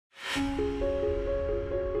We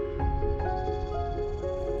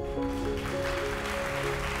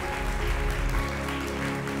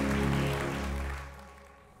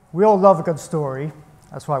all love a good story,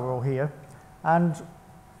 that's why we're all here. And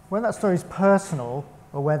when that story is personal,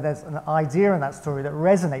 or when there's an idea in that story that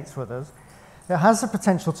resonates with us, it has the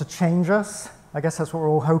potential to change us. I guess that's what we're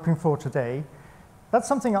all hoping for today. That's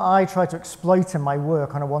something I try to exploit in my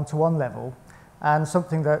work on a one-to-one level, and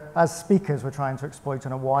something that, as speakers, we're trying to exploit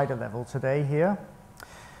on a wider level today here.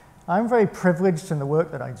 I'm very privileged in the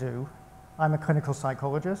work that I do. I'm a clinical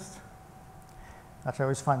psychologist. Actually, I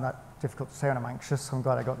always find that difficult to say when I'm anxious, so I'm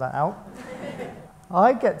glad I got that out.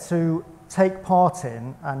 I get to take part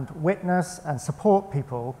in and witness and support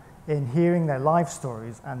people in hearing their life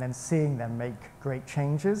stories and then seeing them make great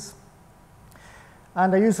changes.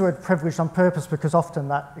 And I use the word privileged on purpose because often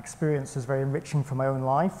that experience is very enriching for my own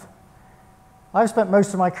life. I've spent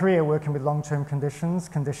most of my career working with long-term conditions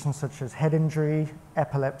such as head injury,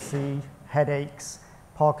 epilepsy, headaches,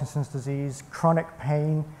 Parkinson's disease, chronic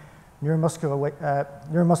pain,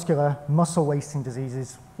 neuromuscular muscle wasting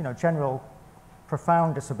diseases, general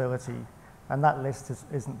profound disability, and that list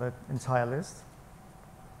isn't the entire list.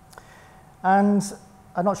 And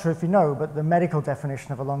I'm not sure if you know, but the medical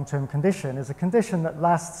definition of a long-term condition is a condition that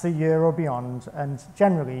lasts a year or beyond and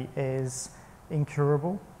generally is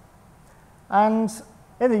incurable. And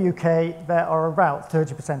in the UK, there are about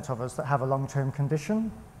 30% of us that have a long-term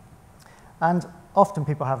condition. And often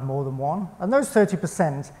people have more than one. And those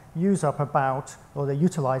 30% use up about, or they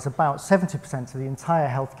utilize about 70% of the entire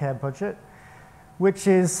healthcare budget, which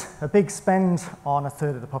is a big spend on a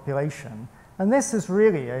third of the population. And this is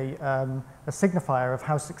really a signifier of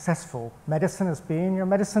how successful medicine has been.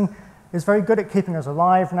 Medicine is very good at keeping us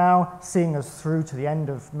alive now, seeing us through to the end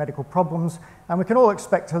of medical problems, and we can all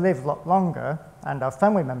expect to live a lot longer, and our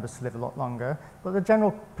family members to live a lot longer, but the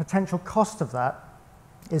general potential cost of that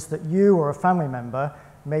is that you or a family member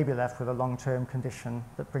may be left with a long-term condition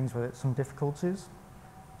that brings with it some difficulties.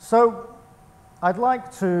 So I'd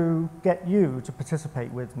like to get you to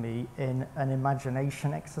participate with me in an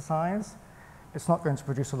imagination exercise. It's not going to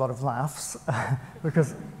produce a lot of laughs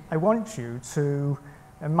because I want you to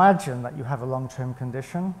imagine that you have a long-term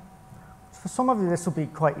condition. For some of you, this will be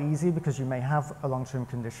quite easy because you may have a long-term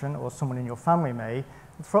condition or someone in your family may.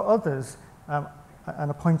 For others, and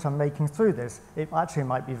a point I'm making through this, it actually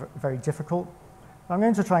might be very difficult. I'm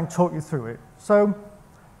going to try and talk you through it. So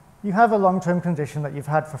you have a long-term condition that you've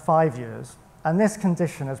had for 5 years, and this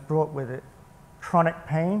condition has brought with it chronic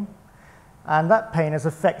pain, and that pain has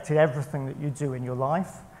affected everything that you do in your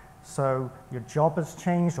life. So your job has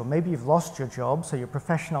changed, or maybe you've lost your job, so your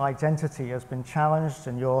professional identity has been challenged,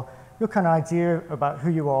 and your kind of idea about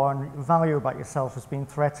who you are and value about yourself has been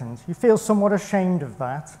threatened. You feel somewhat ashamed of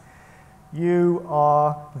that. You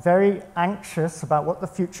are very anxious about what the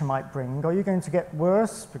future might bring. Are you going to get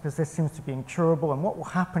worse? Because this seems to be incurable, and what will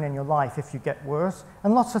happen in your life if you get worse?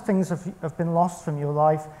 And lots of things have been lost from your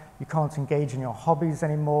life. You can't engage in your hobbies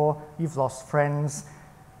anymore. You've lost friends.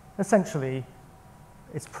 Essentially,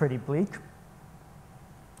 it's pretty bleak.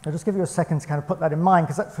 I'll just give you a second to kind of put that in mind,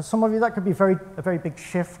 because for some of you, that could be a very big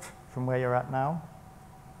shift from where you're at now.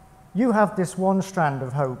 You have this one strand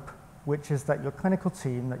of hope, which is that your clinical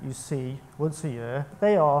team that you see once a year,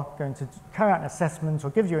 they are going to carry out an assessment or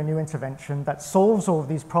give you a new intervention that solves all of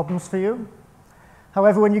these problems for you.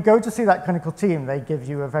 However, when you go to see that clinical team, they give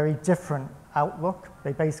you a very different outlook.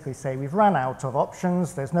 They basically say, we've run out of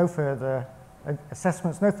options, there's no further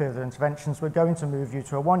assessments, no further interventions, we're going to move you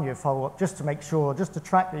to a 1-year follow-up just to make sure, just to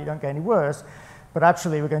track that you don't get any worse, but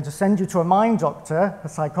actually we're going to send you to a mind doctor, a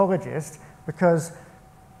psychologist, because,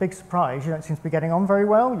 big surprise, you don't seem to be getting on very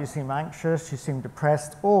well, you seem anxious, you seem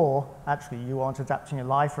depressed, or actually you aren't adapting your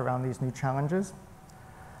life around these new challenges.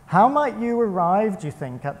 How might you arrive, do you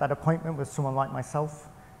think, at that appointment with someone like myself?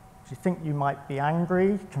 Do you think you might be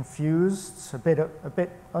angry, confused, a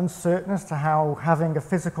bit uncertain as to how having a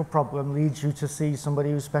physical problem leads you to see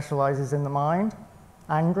somebody who specializes in the mind?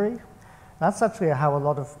 Angry? That's actually how a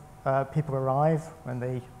lot of people arrive when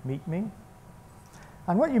they meet me.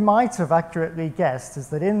 And what you might have accurately guessed is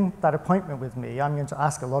that in that appointment with me, I'm going to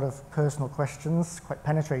ask a lot of personal questions, quite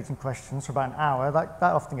penetrating questions for about an hour. That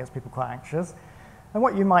often gets people quite anxious. And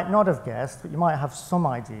what you might not have guessed, but you might have some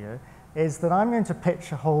idea, is that I'm going to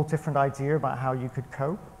pitch a whole different idea about how you could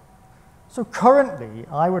cope. So currently,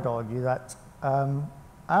 I would argue that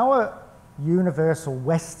our universal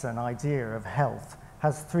Western idea of health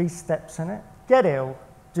has 3 steps in it. Get ill,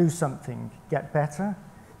 do something, get better.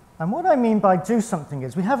 And what I mean by do something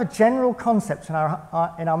is we have a general concept in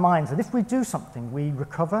our minds that if we do something, we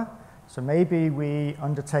recover. So maybe we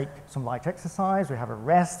undertake some light exercise, we have a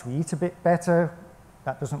rest, we eat a bit better.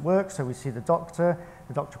 That doesn't work, so we see the doctor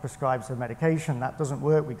prescribes a medication, that doesn't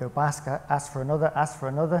work, we go back, ask for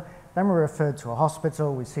another, then we're referred to a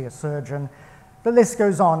hospital, we see a surgeon. The list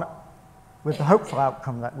goes on with the hopeful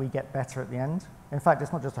outcome that we get better at the end. In fact,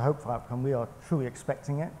 it's not just a hopeful outcome, we are truly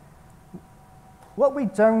expecting it. What we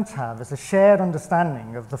don't have is a shared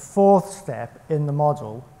understanding of the fourth step in the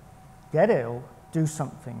model: get ill, do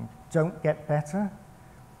something, don't get better.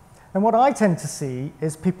 And what I tend to see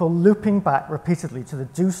is people looping back repeatedly to the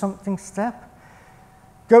do something step.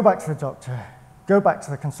 Go back to the doctor, go back to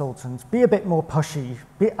the consultant, be a bit more pushy,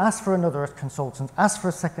 ask for another consultant, ask for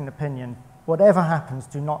a second opinion. Whatever happens,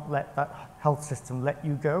 do not let that health system let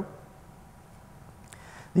you go.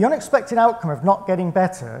 The unexpected outcome of not getting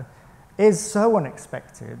better is so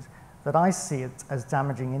unexpected that I see it as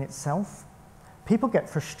damaging in itself. People get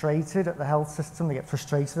frustrated at the health system, they get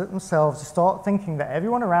frustrated at themselves, they start thinking that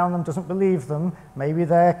everyone around them doesn't believe them, maybe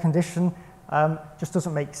their condition just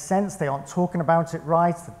doesn't make sense, they aren't talking about it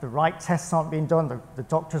right, the right tests aren't being done, the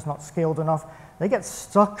doctor's not skilled enough. They get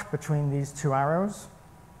stuck between these two arrows.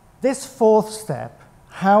 This fourth step,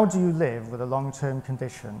 how do you live with a long-term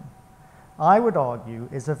condition, I would argue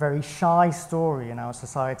is a very shy story in our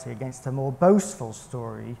society against a more boastful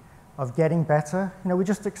story of getting better. You know, we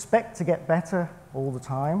just expect to get better all the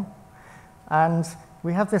time. And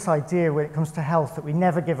we have this idea when it comes to health that we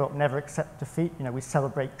never give up, never accept defeat. You know, we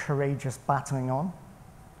celebrate courageous battling on.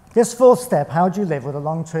 This fourth step, how do you live with a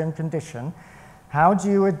long-term condition, how do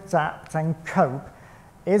you adapt and cope,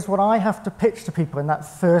 is what I have to pitch to people in that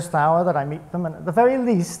first hour that I meet them. And at the very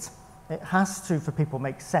least, it has to, for people,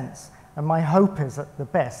 make sense. And my hope is, at the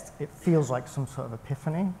best, it feels like some sort of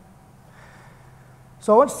epiphany.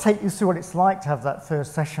 So I want to take you through what it's like to have that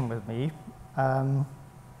first session with me.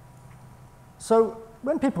 So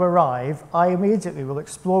when people arrive, I immediately will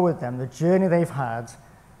explore with them the journey they've had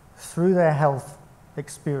through their health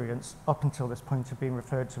experience up until this point of being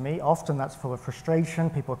referred to me. Often that's full of frustration,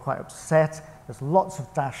 people are quite upset, there's lots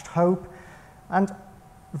of dashed hope, and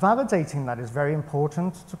validating that is very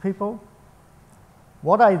important to people.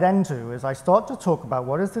 What I then do is I start to talk about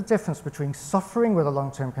what is the difference between suffering with a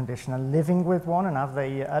long-term condition and living with one, and have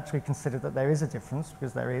they actually considered that there is a difference,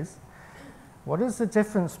 because there is. What is the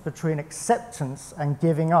difference between acceptance and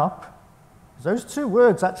giving up? Those two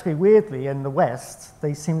words actually, weirdly, in the West,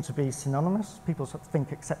 they seem to be synonymous. People sort of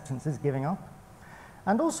think acceptance is giving up.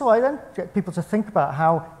 And also I then get people to think about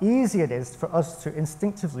how easy it is for us to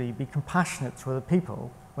instinctively be compassionate to other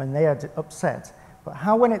people when they are upset. But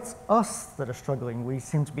how when it's us that are struggling, we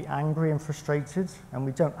seem to be angry and frustrated, and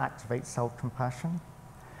we don't activate self-compassion.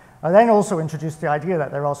 I then also introduce the idea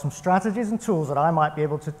that there are some strategies and tools that I might be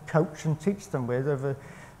able to coach and teach them with over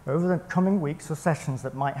the coming weeks or sessions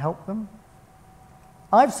that might help them.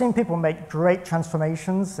 I've seen people make great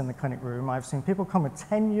transformations in the clinic room. I've seen people come with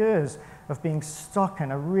 10 years of being stuck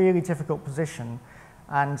in a really difficult position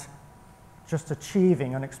and just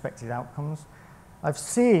achieving unexpected outcomes. I've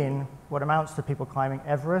seen what amounts to people climbing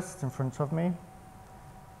Everest in front of me.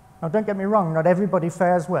 Now, don't get me wrong, not everybody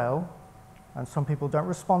fares well, and some people don't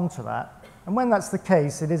respond to that. And when that's the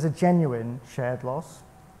case, it is a genuine shared loss.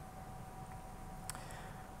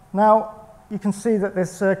 Now, you can see that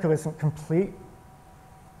this circle isn't complete.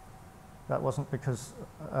 That wasn't because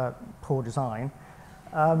poor design.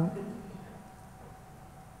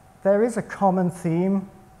 There is a common theme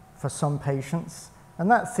for some patients. And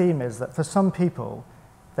that theme is that for some people,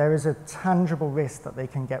 there is a tangible risk that they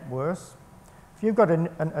can get worse. If you've got,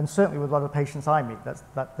 and certainly with a lot of patients I meet,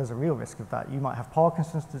 there's a real risk of that. You might have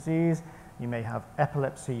Parkinson's disease, you may have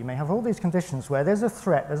epilepsy, you may have all these conditions where there's a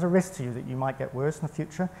threat, there's a risk to you that you might get worse in the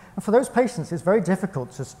future. And for those patients, it's very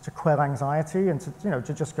difficult to quell anxiety and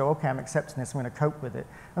to just go, okay, I'm accepting this, I'm going to cope with it.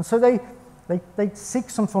 And so they seek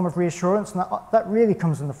some form of reassurance, and that really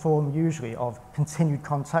comes in the form usually of continued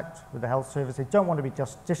contact with the health service. They don't want to be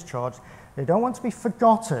just discharged. They don't want to be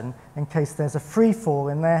forgotten in case there's a free fall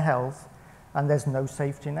in their health and there's no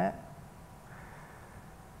safety net.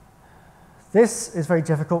 This is very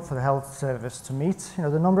difficult for the health service to meet. You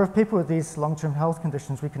know, the number of people with these long-term health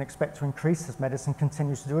conditions we can expect to increase as medicine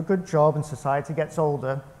continues to do a good job and society gets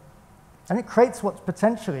older. And it creates what's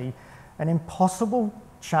potentially an impossible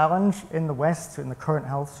challenge in the West, in the current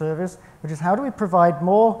health service, which is how do we provide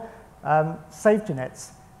more safety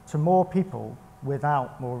nets to more people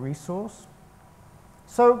without more resource?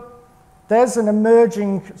 So there's an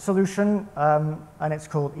emerging solution, and it's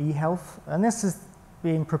called e-health, and this is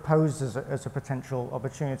being proposed as a potential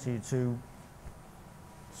opportunity to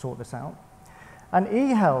sort this out. And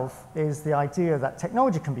e-health is the idea that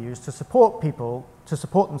technology can be used to support people to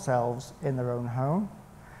support themselves in their own home.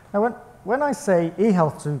 Now, when I say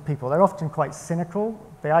e-health to people, they're often quite cynical.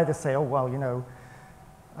 They either say, oh, well, you know,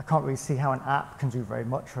 I can't really see how an app can do very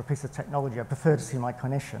much, or a piece of technology. I prefer to see my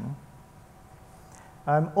clinician.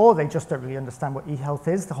 Or they just don't really understand what e-health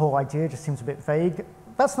is. The whole idea just seems a bit vague.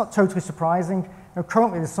 That's not totally surprising. You know,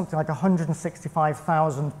 currently, there's something like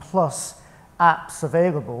 165,000 plus apps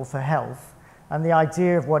available for health, and the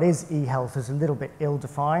idea of what is e-health is a little bit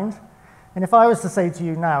ill-defined. And if I was to say to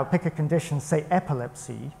you now, pick a condition, say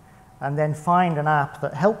epilepsy, and then find an app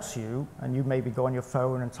that helps you, and you maybe go on your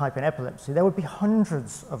phone and type in epilepsy, there would be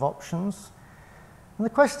hundreds of options. And the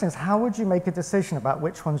question is, how would you make a decision about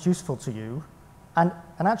which one's useful to you? And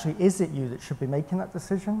actually, is it you that should be making that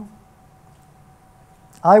decision?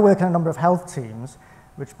 I work in a number of health teams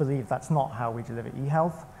which believe that's not how we deliver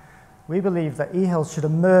e-health. We believe that e-health should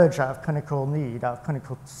emerge out of clinical need, out of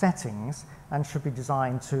clinical settings, and should be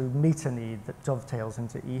designed to meet a need that dovetails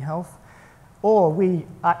into e-health. Or we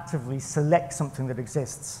actively select something that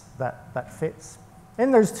exists that fits.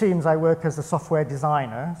 In those teams, I work as a software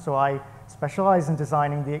designer, so I specialize in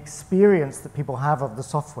designing the experience that people have of the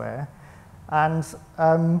software. And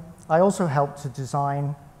I also help to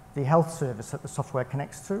design the health service that the software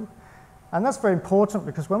connects to. And that's very important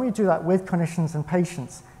because when we do that with clinicians and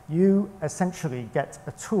patients, you essentially get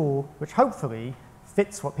a tool which hopefully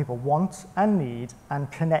fits what people want and need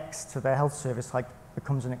and connects to their health service, like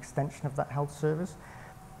becomes an extension of that health service.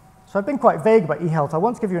 So I've been quite vague about e-health. I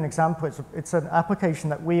want to give you an example. It's an application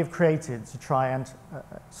that we have created to try and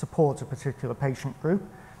support a particular patient group.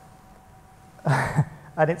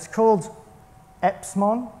 And it's called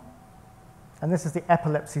Episilon, and this is the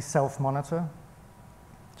epilepsy self-monitor.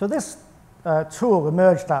 So this tool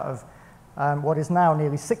emerged out of what is now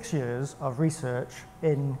nearly 6 years of research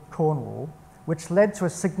in Cornwall, which led to a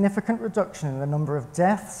significant reduction in the number of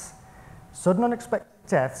deaths, sudden unexpected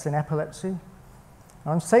deaths in epilepsy.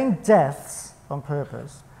 Now, I'm saying deaths on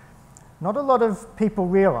purpose. Not a lot of people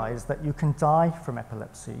realize that you can die from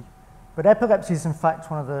epilepsy, but epilepsy is in fact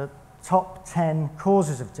one of the top 10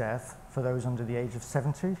 causes of death for those under the age of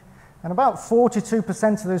 70. And about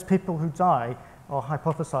 42% of those people who die or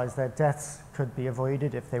hypothesize their deaths could be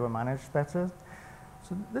avoided if they were managed better.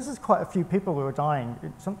 So this is quite a few people who are dying,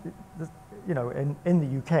 you know, in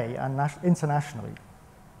the UK and internationally.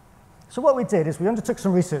 So what we did is we undertook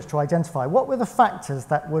some research to identify what were the factors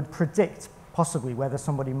that would predict possibly whether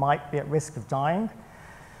somebody might be at risk of dying.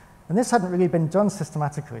 And this hadn't really been done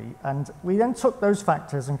systematically. And we then took those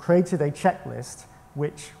factors and created a checklist,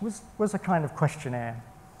 which was a kind of questionnaire.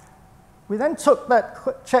 We then took that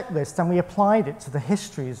checklist and we applied it to the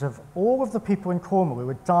histories of all of the people in Cornwall who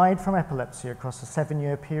had died from epilepsy across a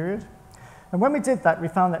 7-year period. And when we did that, we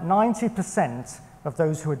found that 90% of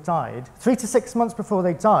those who had died, 3 to 6 months before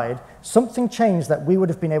they died, something changed that we would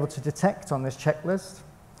have been able to detect on this checklist.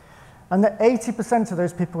 And that 80% of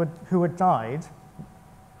those people who had died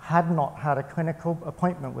had not had a clinical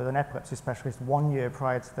appointment with an epilepsy specialist 1 year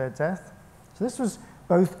prior to their death. So this was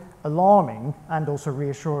both alarming and also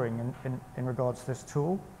reassuring in regards to this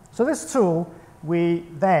tool. So this tool, we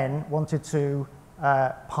then wanted to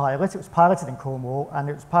pilot. It was piloted in Cornwall, and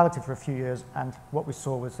it was piloted for a few years, and what we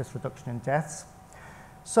saw was this reduction in deaths.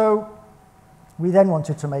 So we then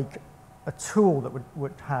wanted to make a tool that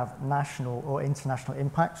would have national or international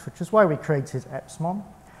impact, which is why we created Episilon.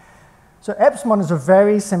 So Episilon is a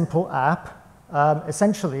very simple app.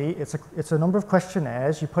 Essentially, it's a number of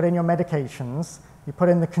questionnaires. You put in your medications, you put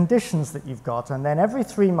in the conditions that you've got, and then every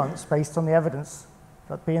 3 months, based on the evidence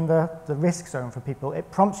that being the risk zone for people,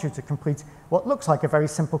 it prompts you to complete what looks like a very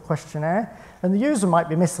simple questionnaire. And the user might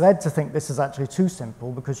be misled to think this is actually too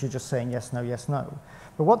simple because you're just saying yes, no, yes, no.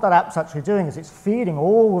 But what that app's actually doing is it's feeding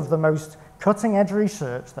all of the most cutting-edge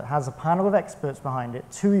research that has a panel of experts behind it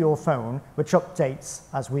to your phone, which updates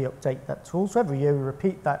as we update that tool. So every year we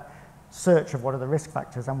repeat that search of what are the risk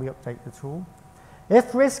factors and we update the tool.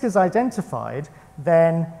 If risk is identified,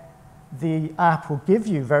 then the app will give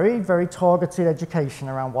you very, very targeted education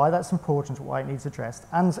around why that's important, why it needs addressed,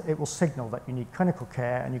 and it will signal that you need clinical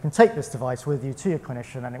care, and you can take this device with you to your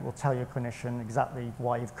clinician, and it will tell your clinician exactly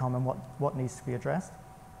why you've come and what needs to be addressed.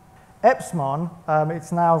 Episilon,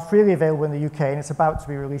 it's now freely available in the UK, and it's about to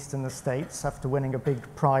be released in the States after winning a big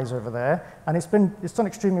prize over there. And it's done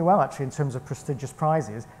extremely well, actually, in terms of prestigious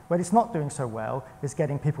prizes. Where it's not doing so well is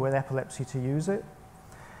getting people with epilepsy to use it.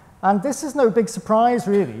 And this is no big surprise,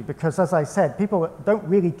 really, because, as I said, people don't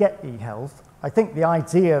really get e-health. I think the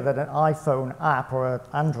idea that an iPhone app or an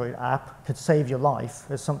Android app could save your life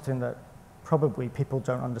is something that probably people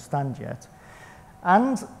don't understand yet.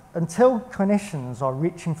 And until clinicians are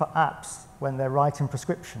reaching for apps when they're writing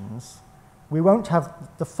prescriptions, we won't have,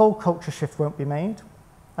 the full culture shift won't be made.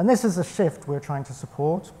 And this is a shift we're trying to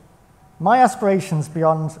support. My aspirations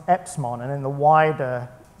beyond Epsilon and in the wider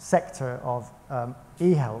sector of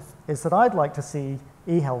e-health is that I'd like to see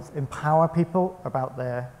e-health empower people about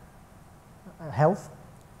their health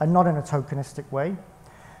and not in a tokenistic way.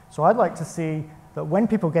 So I'd like to see that when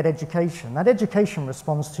people get education, that education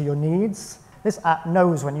responds to your needs. This app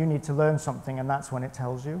knows when you need to learn something, and that's when it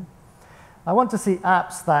tells you. I want to see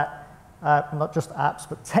apps that, not just apps,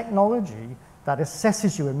 but technology that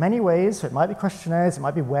assesses you in many ways. So it might be questionnaires, it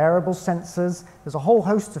might be wearable sensors. There's a whole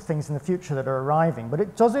host of things in the future that are arriving, but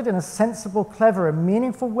it does it in a sensible, clever, and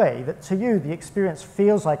meaningful way that to you, the experience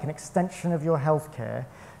feels like an extension of your healthcare.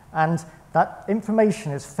 And that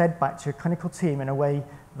information is fed back to your clinical team in a way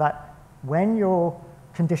that when your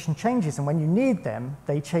condition changes and when you need them,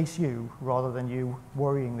 they chase you rather than you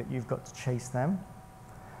worrying that you've got to chase them.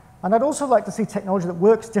 And I'd also like to see technology that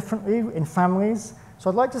works differently in families. So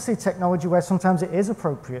I'd like to see technology where sometimes it is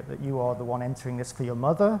appropriate that you are the one entering this for your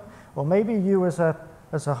mother, or maybe you as a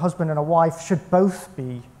husband and a wife should both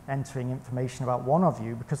be entering information about one of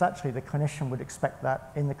you, because actually the clinician would expect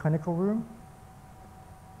that in the clinical room.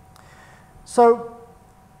 So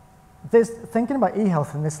thinking about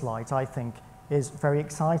e-health in this light, I think, is very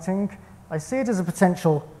exciting. I see it as a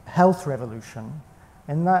potential health revolution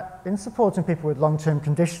in that in supporting people with long-term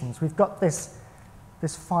conditions, we've got this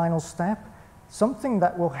final step, something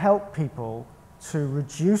that will help people to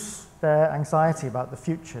reduce their anxiety about the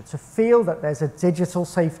future, to feel that there's a digital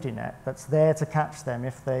safety net that's there to catch them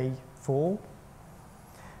if they fall.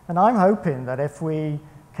 And I'm hoping that if we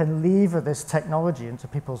can lever this technology into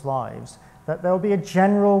people's lives, that there'll be a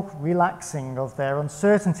general relaxing of their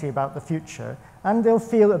uncertainty about the future, and they'll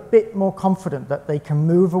feel a bit more confident that they can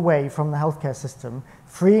move away from the healthcare system,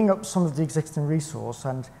 freeing up some of the existing resource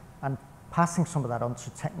and passing some of that onto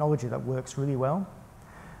technology that works really well.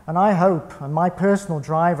 And I hope, and my personal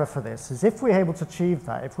driver for this, is if we're able to achieve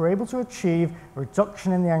that, if we're able to achieve a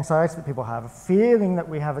reduction in the anxiety that people have, a feeling that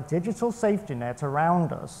we have a digital safety net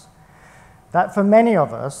around us, that for many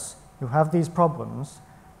of us who have these problems,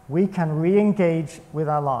 we can re-engage with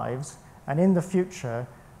our lives, and in the future,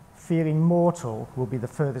 feeling mortal will be the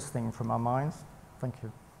furthest thing from our minds. Thank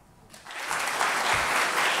you.